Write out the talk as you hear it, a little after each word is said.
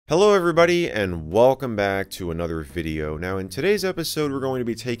Hello everybody and welcome back to another video. Now in today's episode we're going to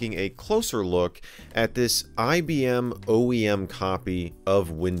be taking a closer look at this IBM OEM copy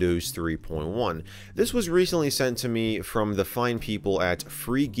of Windows 3.1. This was recently sent to me from the fine people at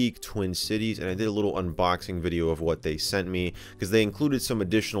Free Geek Twin Cities, and I did a little unboxing video of what they sent me because they included some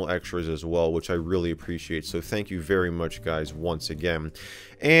additional extras as well, which I really appreciate. So thank you very much guys once again.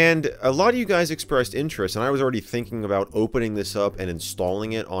 And a lot of you guys expressed interest, and I was already thinking about opening this up and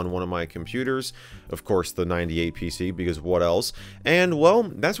installing it on one of my computers, of course the 98 PC, because what else? And well,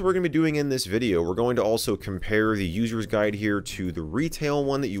 that's what we're going to be doing in this video. We're going to also compare the user's guide here to the retail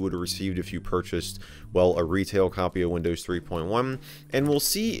one that you would have received if you purchased, well, a retail copy of Windows 3.1, and we'll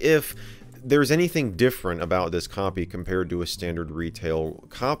see if there's anything different about this copy compared to a standard retail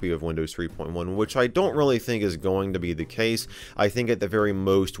copy of Windows 3.1, which I don't really think is going to be the case. I think at the very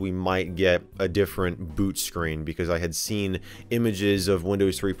most we might get a different boot screen, because I had seen images of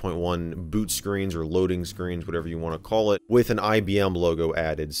Windows 3.1 boot screens or loading screens, whatever you want to call it, with an IBM logo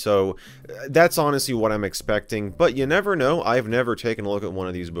added. So that's honestly what I'm expecting, but you never know. I've never taken a look at one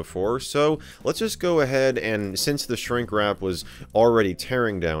of these before, so let's just go ahead and, since the shrink wrap was already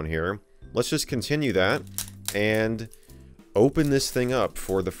tearing down here, let's just continue that and open this thing up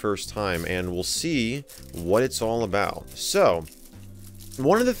for the first time, and we'll see what it's all about. So,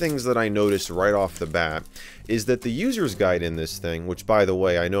 one of the things that I noticed right off the bat is that the user's guide in this thing, which by the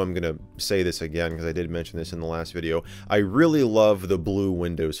way, I know I'm going to say this again because I did mention this in the last video, I really love the blue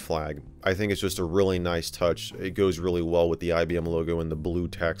Windows flag. I think it's just a really nice touch. It goes really well with the IBM logo and the blue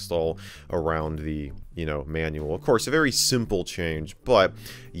text all around the, manual. Of course, a very simple change, but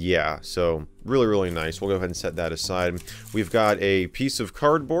yeah, so really nice. We'll go ahead and set that aside. We've got a piece of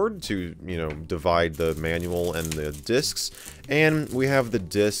cardboard to, divide the manual and the discs, and we have the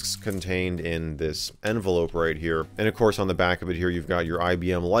discs contained in this envelope right here. And of course, on the back of it here, you've got your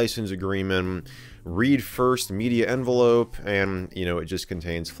IBM license agreement, read first media envelope, and it just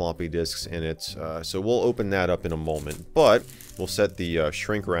contains floppy disks in it, so we'll open that up in a moment, but we'll set the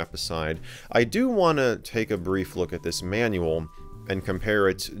shrink wrap aside. I do want to take a brief look at this manual and compare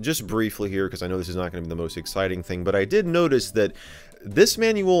it just briefly here, because I know this is not going to be the most exciting thing, but I did notice that this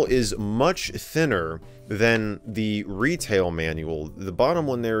manual is much thinner than the retail manual. The bottom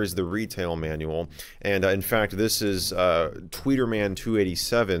one there is the retail manual, and in fact this is Tweeterman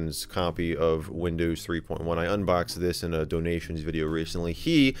 287's copy of Windows 3.1. I unboxed this in a donations video recently.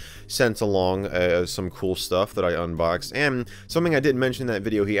 He sent along some cool stuff that I unboxed, and something I didn't mention in that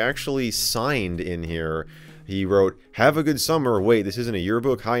video, he actually signed in here. He wrote, "Have a good summer." Wait, this isn't a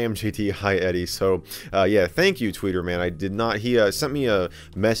yearbook? Hi, MJT. Hi, Eddie. So, yeah, thank you, Tweeterman. I did not... He sent me a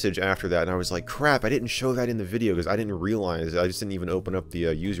message after that, and I was like, crap, I didn't show that in the video because I didn't realize. I just didn't even open up the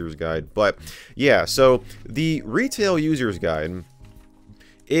user's guide. But, yeah, so the retail user's guide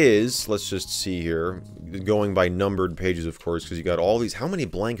is, let's just see here, going by numbered pages, of course, because you got all these. How many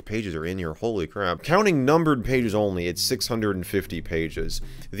blank pages are in here? Holy crap. Counting numbered pages only, it's 650 pages.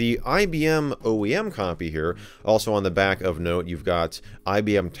 The IBM OEM copy here, also on the back of note, you've got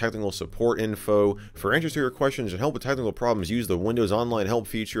IBM technical support info. For answers to your questions and help with technical problems, use the Windows Online Help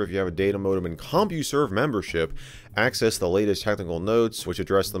feature. If you have a data modem and CompuServe membership, access the latest technical notes, which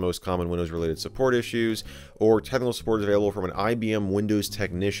address the most common Windows-related support issues, or technical support is available from an IBM Windows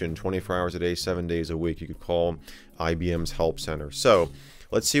technician 24 hours a day, 7 days a week. You could call IBM's Help Center. So,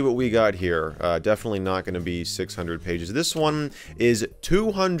 let's see what we got here. Definitely not going to be 600 pages. This one is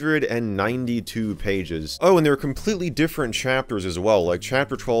 292 pages. Oh, and there are completely different chapters as well. Like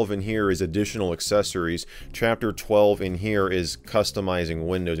chapter 12 in here is additional accessories. Chapter 12 in here is customizing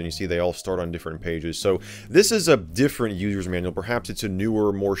Windows. And you see they all start on different pages. So this is a different user's manual. Perhaps it's a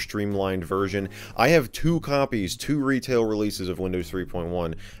newer, more streamlined version. I have two copies, two retail releases of Windows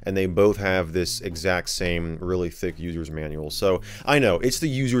 3.1, and they both have this exact same really thick user's manual. So I know, it's the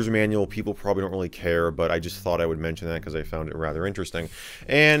user's manual. People probably don't really care, but I just thought I would mention that because I found it rather interesting.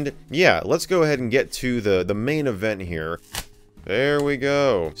 And yeah, let's go ahead and get to the main event here. There we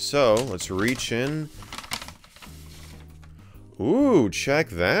go. So let's reach in. Ooh, check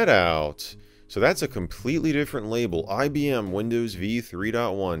that out. So that's a completely different label. IBM Windows V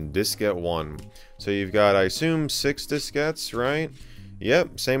 3.1 Diskette 1. So you've got, I assume, 6 diskettes, right?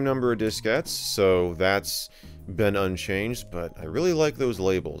 Yep, same number of diskettes, so that's been unchanged, but I really like those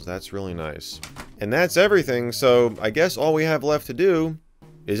labels. That's really nice. And that's everything, so I guess all we have left to do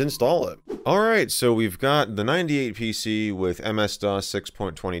is install it. Alright, so we've got the 98 PC with MS-DOS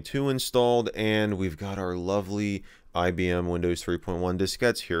 6.22 installed, and we've got our lovely IBM Windows 3.1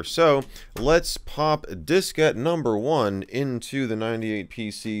 diskettes here. So let's pop diskette number 1 into the 98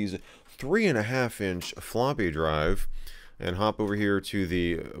 PC's 3.5-inch floppy drive. and hop over here to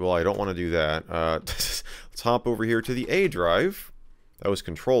the, well, I don't want to do that. Let's hop over here to the A drive. That was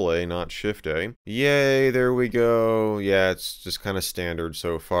Control A, not Shift A. Yay, there we go. Yeah, it's just kind of standard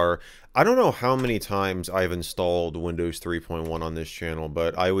so far. I don't know how many times I've installed Windows 3.1 on this channel,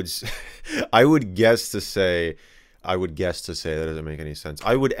 but I would guess to say that doesn't make any sense.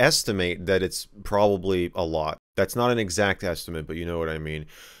 I would estimate that it's probably a lot. That's not an exact estimate, but you know what I mean.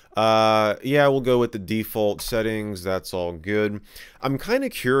 Yeah, we'll go with the default settings. That's all good. I'm kind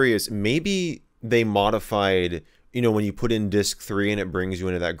of curious. Maybe they modified, you know, when you put in disk 3 and it brings you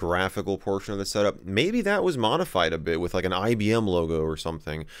into that graphical portion of the setup, maybe that was modified a bit with like an IBM logo or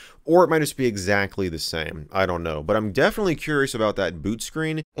something. Or it might just be exactly the same. I don't know. But I'm definitely curious about that boot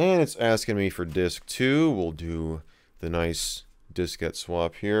screen. And it's asking me for disk 2. We'll do the nice diskette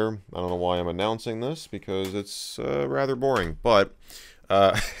swap here. I don't know why I'm announcing this, because it's rather boring. But,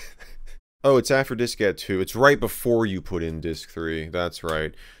 oh, it's after diskette 2. It's right before you put in disk 3. That's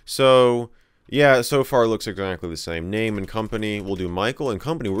right. So, yeah, so far it looks exactly the same. Name and company, we'll do Michael. And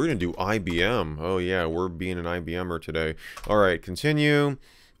company, we're going to do IBM. Oh yeah, we're being an IBMer today. Alright, continue.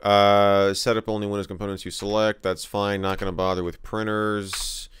 Setup only Windows components you select. That's fine. Not going to bother with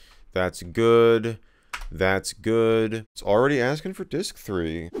printers. That's good. That's good. It's already asking for disk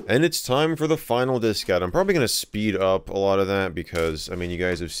 3. And it's time for the final diskette. I'm probably going to speed up a lot of that because, I mean, you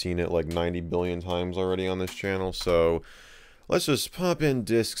guys have seen it like 90 billion times already on this channel. So let's just pop in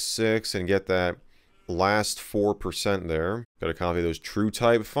disk 6 and get that last 4% there. Got to copy those true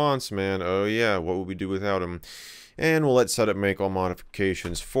type fonts, man. Oh yeah, what would we do without them? And we'll let setup make all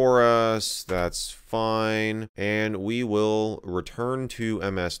modifications for us. That's fine. And we will return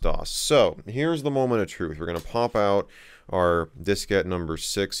to MS-DOS. So here's the moment of truth. We're going to pop out our diskette number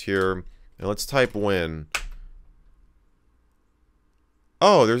 6 here. And let's type win.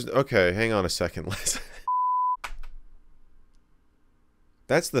 Oh, there's... Okay, hang on a second.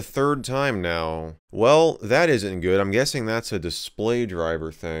 That's the third time now. Well, that isn't good. I'm guessing that's a display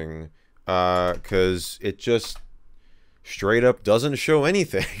driver thing. Because it just straight up doesn't show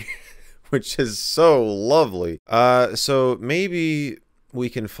anything. Which is so lovely. So maybe we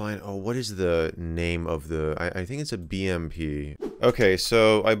can find... Oh, what is the name of the... I think it's a BMP. Okay,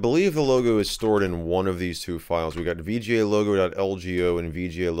 so I believe the logo is stored in one of these two files. We got vgalogo.lgo and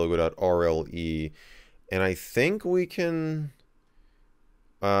vgalogo.rle. And I think we can...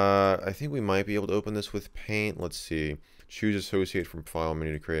 I think we might be able to open this with Paint. Let's see. Choose Associate from File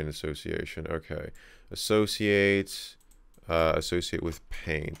menu to create an association. Okay. Associate. Associate with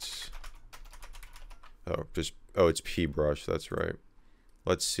Paint. Oh, it's PBrush. That's right.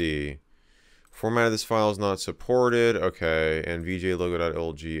 Let's see. Format of this file is not supported. Okay. And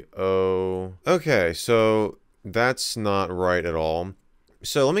vjlogo.lgo. Okay, so that's not right at all.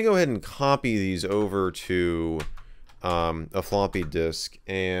 So let me go ahead and copy these over to... a floppy disk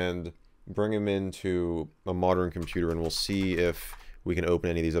and bring them into a modern computer, and we'll see if we can open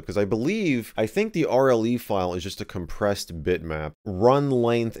any of these up. Because I think the RLE file is just a compressed bitmap. Run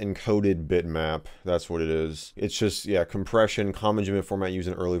length encoded bitmap. That's what it is. It's just, yeah, compression, common JMIF format used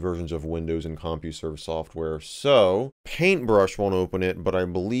in early versions of Windows and CompuServe software. So, Paintbrush won't open it, but I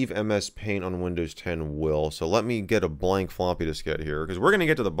believe MS Paint on Windows 10 will. So let me get a blank floppy diskette here, because we're going to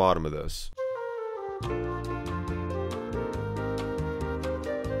get to the bottom of this.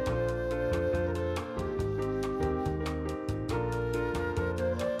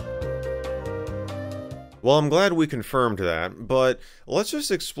 Well, I'm glad we confirmed that, but let's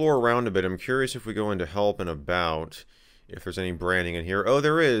just explore around a bit. I'm curious if we go into help and about, if there's any branding in here. Oh,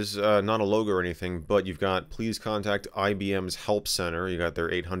 there is. Not a logo or anything, but you've got please contact IBM's Help Center. You got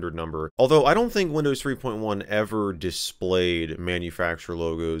their 800 number. Although I don't think Windows 3.1 ever displayed manufacturer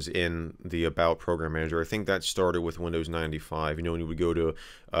logos in the About Program Manager. I think that started with Windows 95. You know, when you would go to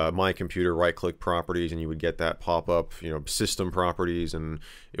My Computer, right-click Properties, and you would get that pop-up, you know, System Properties, and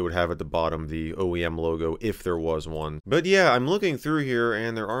it would have at the bottom the OEM logo if there was one. But yeah, I'm looking through here,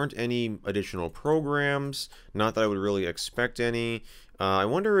 and there aren't any additional programs. Not that I would really expect any. I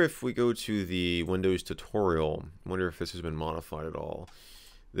wonder if we go to the Windows tutorial, I wonder if this has been modified at all.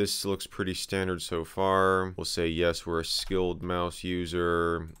 This looks pretty standard so far. We'll say yes, we're a skilled mouse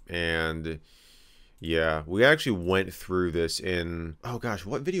user, and yeah, we actually went through this in, oh gosh,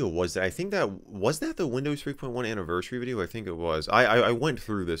 what video was that? I think that, was that the Windows 3.1 anniversary video? I think it was. I went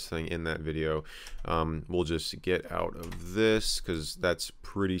through this thing in that video. We'll just get out of this, because that's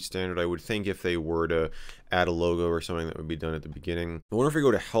pretty standard. I would think if they were to add a logo or something, that would be done at the beginning. I wonder if we go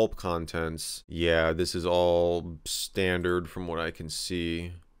to Help Contents. Yeah, this is all standard from what I can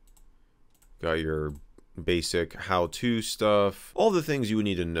see. Got your basic how-to stuff, all the things you would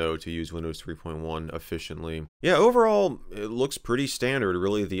need to know to use Windows 3.1 efficiently. Yeah, overall, it looks pretty standard.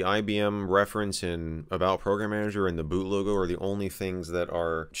 Really, the IBM reference in About Program Manager and the boot logo are the only things that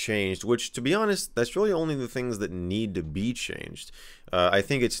are changed, which, to be honest, that's really only the things that need to be changed. I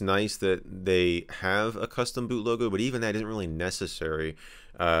think it's nice that they have a custom boot logo, but even that isn't really necessary.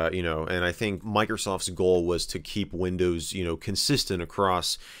 You know, and I think Microsoft's goal was to keep Windows, you know, consistent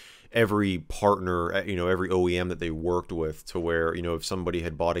across every partner, you know, every OEM that they worked with, to where, you know, if somebody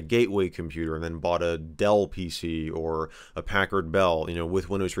had bought a Gateway computer and then bought a Dell PC or a Packard Bell, you know, with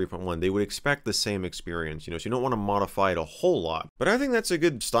Windows 3.1, they would expect the same experience, you know, so you don't want to modify it a whole lot. But I think that's a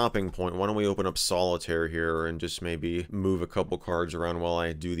good stopping point. Why don't we open up Solitaire here and just maybe move a couple cards around while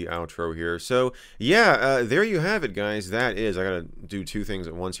I do the outro here. So yeah, there you have it, guys. That is, I gotta do two things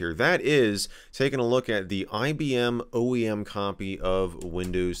at once here. That is taking a look at the IBM OEM copy of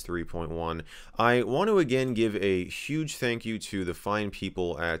Windows 3.1. I want to again give a huge thank you to the fine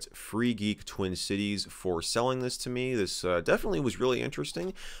people at Free Geek Twin Cities for selling this to me. This definitely was really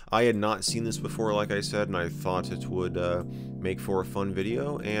interesting. I had not seen this before, like I said, and I thought it would make for a fun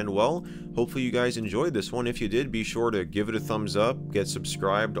video. And well, hopefully you guys enjoyed this one. If you did, be sure to give it a thumbs up, get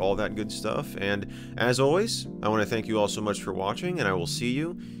subscribed, all that good stuff. And as always, I want to thank you all so much for watching, and I will see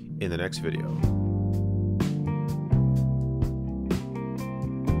you in the next video.